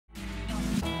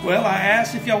Well, I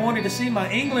asked if y'all wanted to see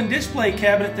my England display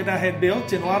cabinet that I had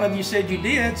built, and a lot of you said you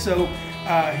did, so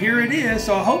here it is.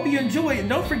 So I hope you enjoy it. And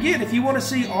don't forget, if you want to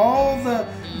see all the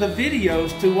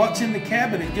videos to what's in the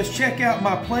cabinet, just check out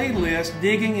my playlist,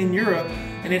 Digging in Europe,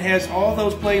 and it has all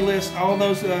those playlists, all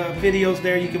those videos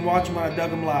there. You can watch them when I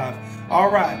dug them live. All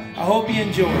right, I hope you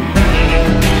enjoy.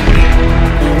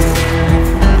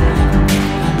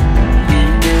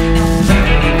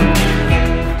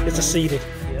 It's a seated.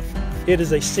 It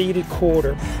is a seated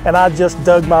quarter, and I just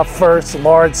dug my first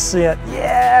large cent.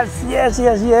 Yes, yes,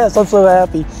 yes, yes, I'm so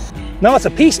happy. No, it's a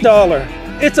peace dollar.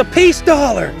 It's a peace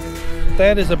dollar.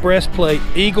 That is a breastplate,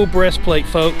 eagle breastplate,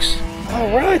 folks. All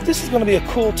right, this is gonna be a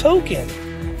cool token.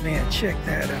 Man, check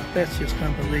that out. That's just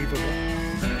unbelievable.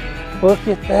 Look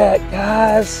at that,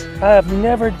 guys. I have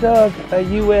never dug a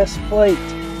U.S. plate.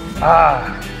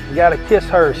 Ah, you gotta kiss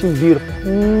her. She's beautiful.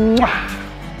 Mwah.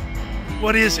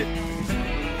 What is it?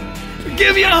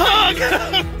 Give me a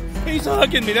hug! He's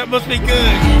hugging me. That must be good.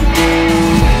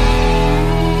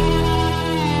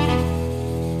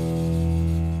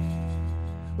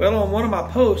 Well, on one of my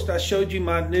posts, I showed you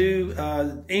my new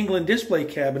England display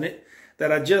cabinet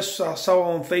that I just saw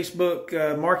on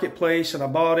Facebook Marketplace, and I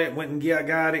bought it, went and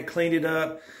got it, cleaned it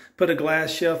up, put a glass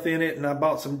shelf in it, and I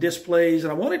bought some displays,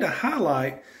 and I wanted to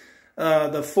highlight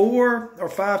the 4 or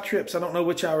 5 trips. I don't know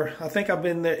which hour. I think I've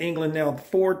been to England now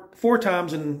four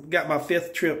times and got my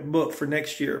 5th trip booked for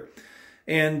next year.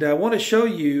 And I want to show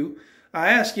you, I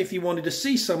asked if you wanted to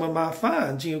see some of my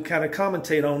finds, you know, kind of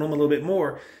commentate on them a little bit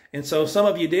more. And so some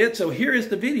of you did. So here is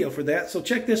the video for that. So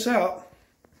check this out.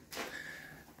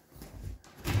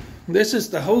 This is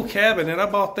the whole cabinet. I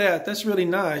bought that. That's really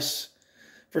nice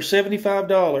for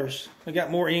 $75. I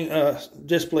got more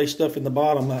display stuff in the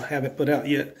bottom I haven't put out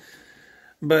yet.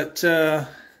 But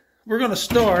we're going to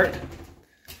start.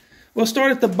 We'll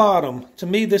start at the bottom. To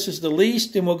me, this is the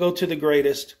least, and we'll go to the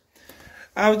greatest.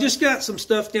 I've just got some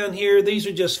stuff down here. These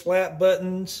are just flat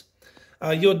buttons.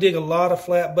 You'll dig a lot of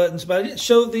flat buttons, but I didn't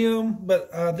show them.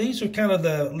 But these are kind of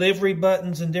the livery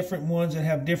buttons and different ones that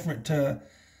have different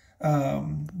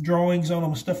drawings on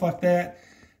them and stuff like that.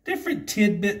 Different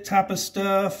tidbit type of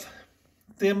stuff.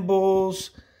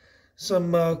 Thimbles.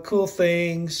 Some cool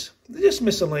things, just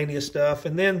miscellaneous stuff.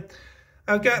 And then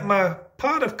I've got my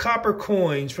pot of copper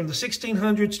coins from the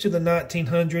 1600s to the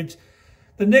 1900s.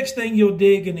 The next thing you'll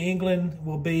dig in England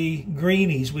will be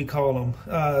greenies, we call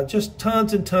them. Just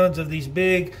tons and tons of these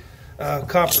big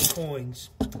copper coins.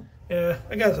 I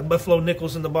got some buffalo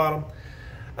nickels in the bottom.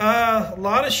 A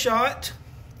lot of shot,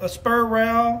 a spur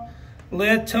rowel,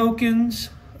 lead tokens,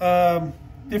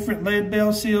 different lead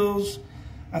bell seals.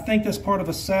 I think that's part of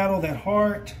a saddle, that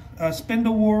heart,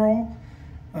 spindle whorl,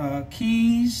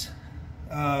 keys.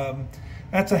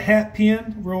 That's a hat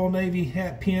pin, Royal Navy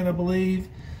hat pin, I believe.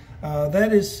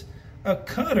 That is a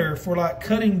cutter for like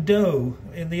cutting dough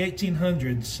in the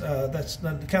 1800s. That's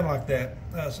kind of like that,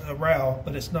 a rowel,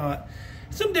 but it's not.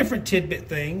 Some different tidbit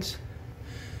things.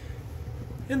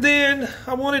 And then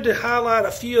I wanted to highlight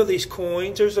a few of these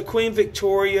coins. There's a Queen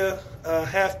Victoria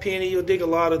halfpenny. You'll dig a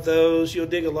lot of those. You'll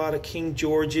dig a lot of King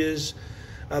Georges.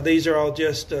 These are all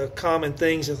just common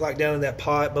things. It's like down in that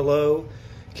pot below.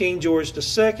 King George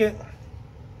II.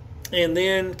 And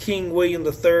then King William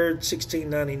III,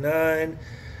 1699.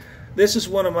 This is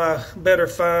one of my better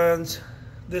finds.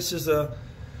 This is a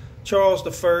Charles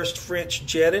I French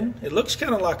jetton. It looks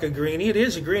kind of like a greenie. It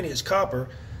is a greenie. It's copper.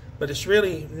 But it's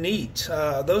really neat.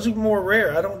 Those are more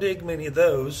rare. I don't dig many of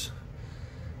those.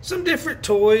 Some different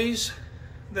toys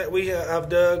that I've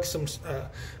dug. Some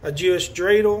a Jewish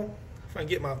dreidel. If I can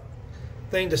get my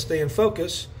thing to stay in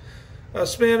focus. A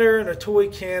spinner and a toy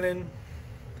cannon.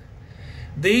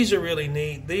 These are really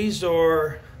neat. These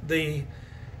are the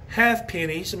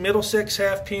halfpennies. Middlesex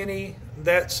halfpenny.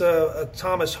 That's a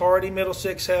Thomas Hardy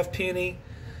Middlesex halfpenny.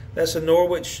 That's a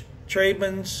Norwich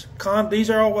Tradesman's. These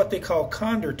are all what they call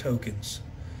condor tokens.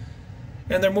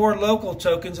 And they're more local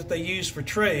tokens that they use for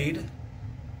trade.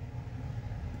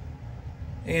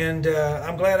 And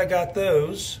I'm glad I got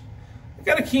those. I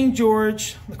got a King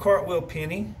George, the cartwheel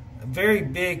penny. A very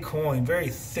big coin, very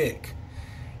thick.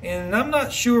 And I'm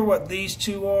not sure what these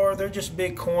two are. They're just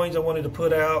big coins I wanted to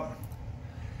put out.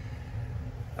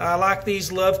 I like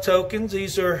these love tokens.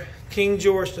 These are King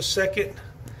George II.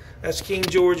 That's King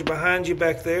George behind you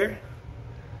back there.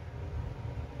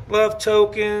 Love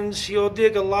tokens. You'll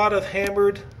dig a lot of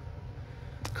hammered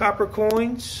copper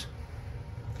coins.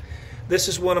 This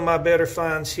is one of my better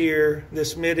finds here.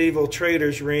 This medieval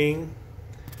trader's ring.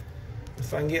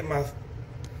 If I can get my...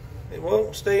 It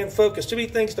won't stay in focus. Too many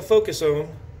things to focus on.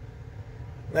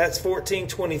 That's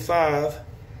 1425.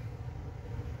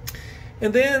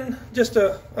 And then just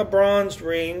a bronzed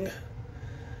ring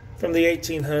from the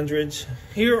 1800s.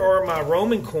 Here are my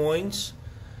Roman coins.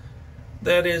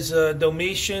 That is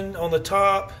Domitian on the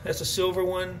top. That's a silver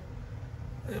one,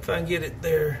 if I can get it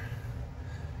there.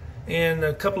 And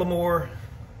a couple of more.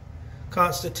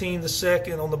 Constantine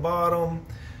II on the bottom.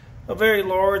 A very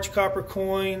large copper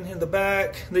coin in the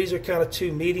back. These are kind of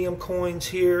two medium coins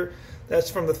here.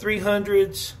 That's from the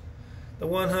 300s, the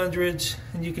 100s,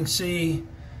 and you can see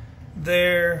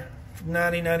there from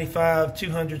 90, 95,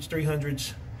 200s,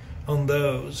 300s on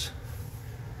those.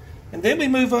 And then we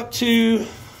move up to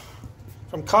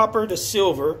from copper to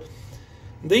silver.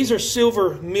 These are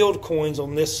silver milled coins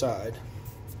on this side.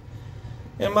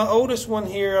 And my oldest one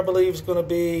here, I believe, is going to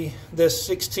be this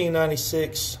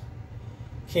 1696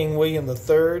 King William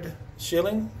III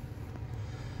shilling.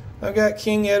 I've got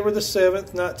King Edward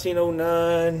VII,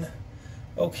 1909.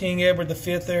 Oh, King Edward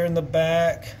V there in the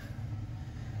back.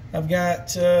 I've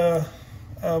got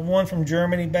one from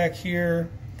Germany back here.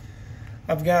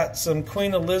 I've got some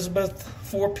Queen Elizabeth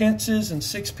 4 pences and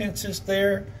 6 pences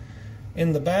there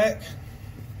in the back.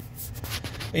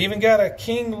 I even got a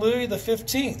King Louis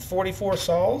XV, 44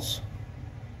 sols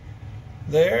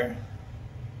there.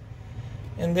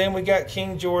 And then we got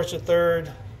King George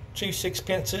III, 2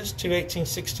 sixpences, 2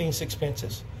 1816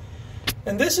 sixpences.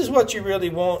 And this is what you really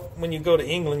want when you go to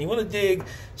England. You want to dig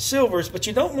silvers, but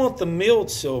you don't want the milled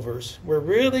silvers. We're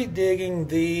really digging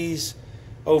these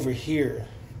over here.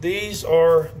 These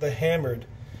are the hammered.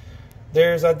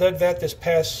 I dug that this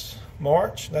past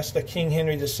March. That's the King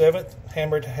Henry VII,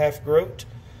 hammered half groat.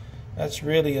 That's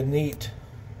really a neat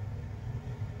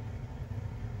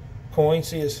coin.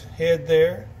 See his head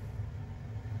there.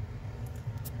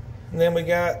 And then we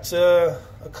got a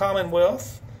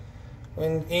Commonwealth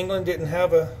when England didn't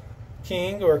have a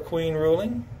king or a queen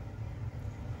ruling.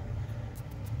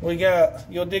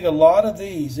 You'll dig a lot of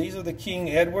these. These are the King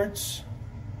Edwards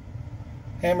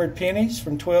hammered pennies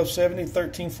from 1270 to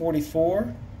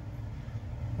 1344.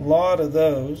 A lot of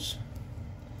those.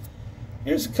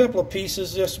 Here's a couple of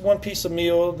pieces, just one piece of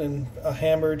milled and a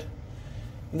hammered.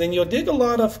 And then you'll dig a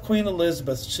lot of Queen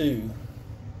Elizabeth too.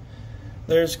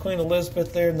 There's Queen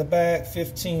Elizabeth there in the back,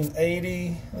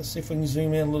 1580. Let's see if we can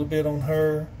zoom in a little bit on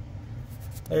her.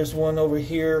 There's one over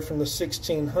here from the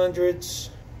 1600s.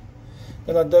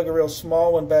 Then I dug a real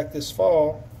small one back this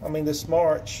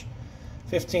March.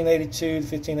 1582 to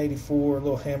 1584, a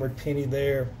little hammered penny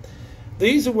there.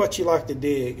 These are what you like to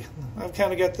dig. I've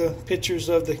kind of got the pictures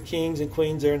of the kings and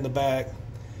queens there in the back.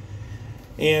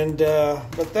 And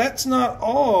but that's not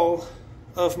all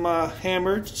of my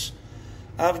hammers.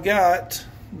 I've got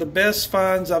the best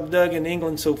finds I've dug in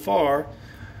England so far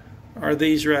are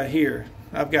these right here.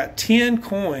 I've got 10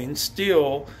 coins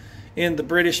still in the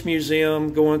British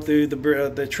Museum going through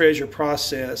the treasure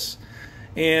process.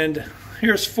 And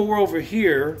here's 4 over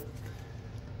here.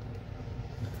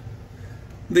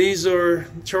 These are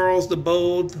Charles the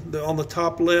Bold on the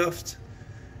top left,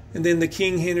 and then the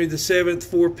King Henry VII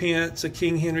 4 pence, a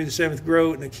King Henry VII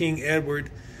groat, and a King Edward.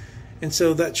 And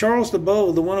so that Charles the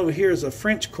Bold, the one over here, is a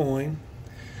French coin.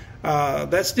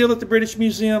 That's still at the British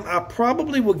Museum. I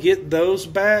probably will get those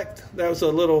back. That was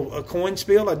a coin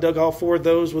spill. I dug all 4 of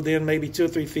those within maybe 2 or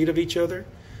 3 feet of each other.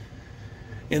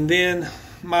 And then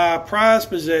my prized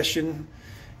possession,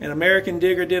 an American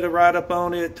Digger did a write-up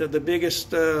on it. The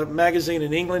biggest magazine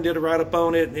in England did a write-up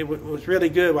on it. It was really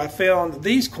good. I found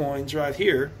these coins right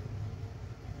here.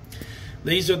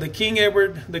 These are the King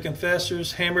Edward the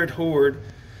Confessor's hammered hoard.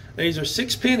 These are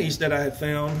 6 pennies that I had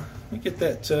found. Let me get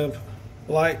that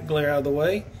light glare out of the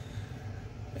way.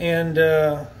 And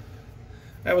that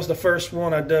was the first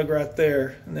one I dug right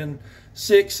there. And then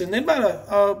 6. And then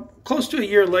about close to a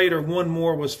year later, one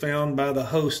more was found by the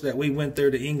host that we went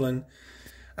there to England.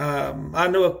 I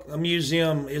know a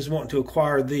museum is wanting to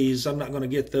acquire these. I'm not going to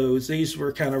get those. These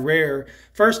were kind of rare.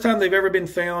 First time they've ever been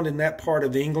found in that part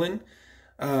of England.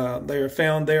 They are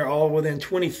found there all within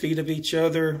 20 feet of each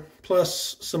other,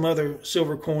 plus some other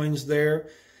silver coins there.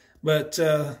 But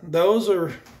those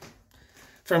are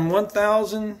from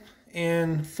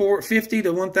 1050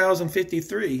 to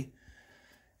 1053.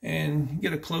 And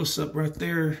get a close-up right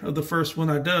there of the first one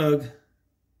I dug.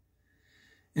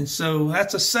 And so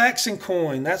that's a Saxon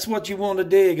coin. That's what you want to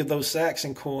dig, of those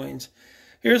Saxon coins.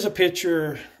 Here's a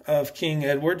picture of King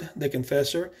Edward the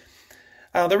Confessor.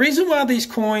 The reason why these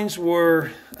coins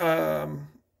were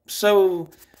so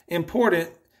important,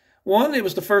 one, it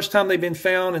was the first time they've been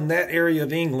found in that area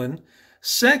of England.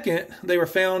 Second, they were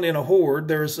found in a hoard.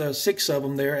 There's 6 of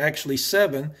them there, actually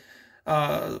 7.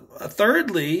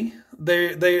 Thirdly,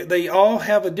 they all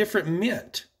have a different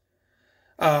mint.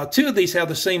 Two of these have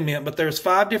the same mint, but there's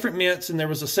 5 different mints, and there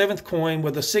was a 7th coin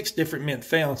with a 6 different mint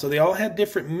found. So they all had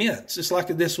different mints. It's like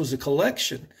this was a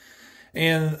collection.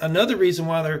 And another reason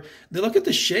why they look at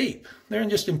the shape. They're in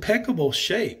just impeccable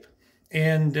shape.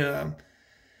 And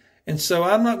so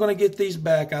I'm not going to get these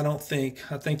back, I don't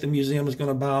think. I think the museum is going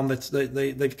to buy them.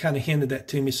 They've kind of hinted that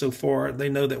to me so far. They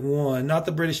know that one, not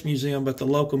the British Museum, but the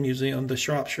local museum, the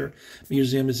Shropshire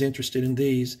Museum, is interested in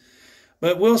these.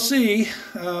 But we'll see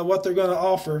what they're going to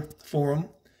offer for them.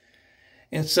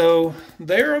 And so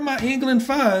there are my England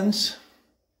finds.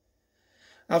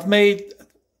 I've made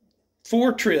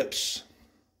 4 trips.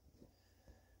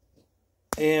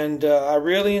 And I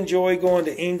really enjoy going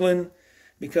to England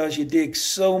because you dig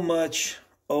so much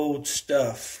old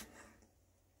stuff.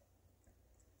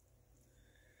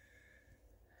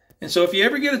 And so if you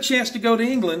ever get a chance to go to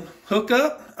England, hook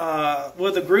up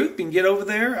with a group and get over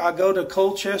there. I go to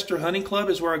Colchester Hunting Club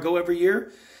is where I go every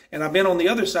year. And I've been on the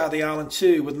other side of the island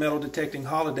too with metal detecting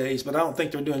holidays, but I don't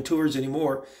think they're doing tours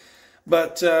anymore.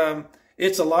 But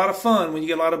it's a lot of fun when you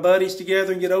get a lot of buddies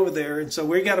together and get over there. And so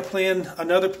we got to plan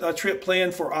a trip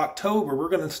planned for October. We're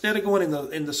going to, instead of going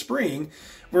in the spring,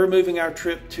 we're moving our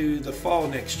trip to the fall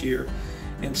next year.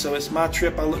 And so it's my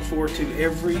trip I look forward to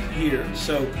every year.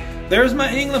 So there's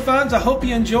my England finds. I hope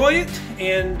you enjoy it.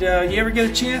 And you ever get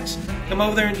a chance, come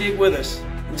over there and dig with us.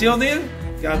 Until then,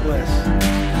 God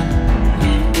bless.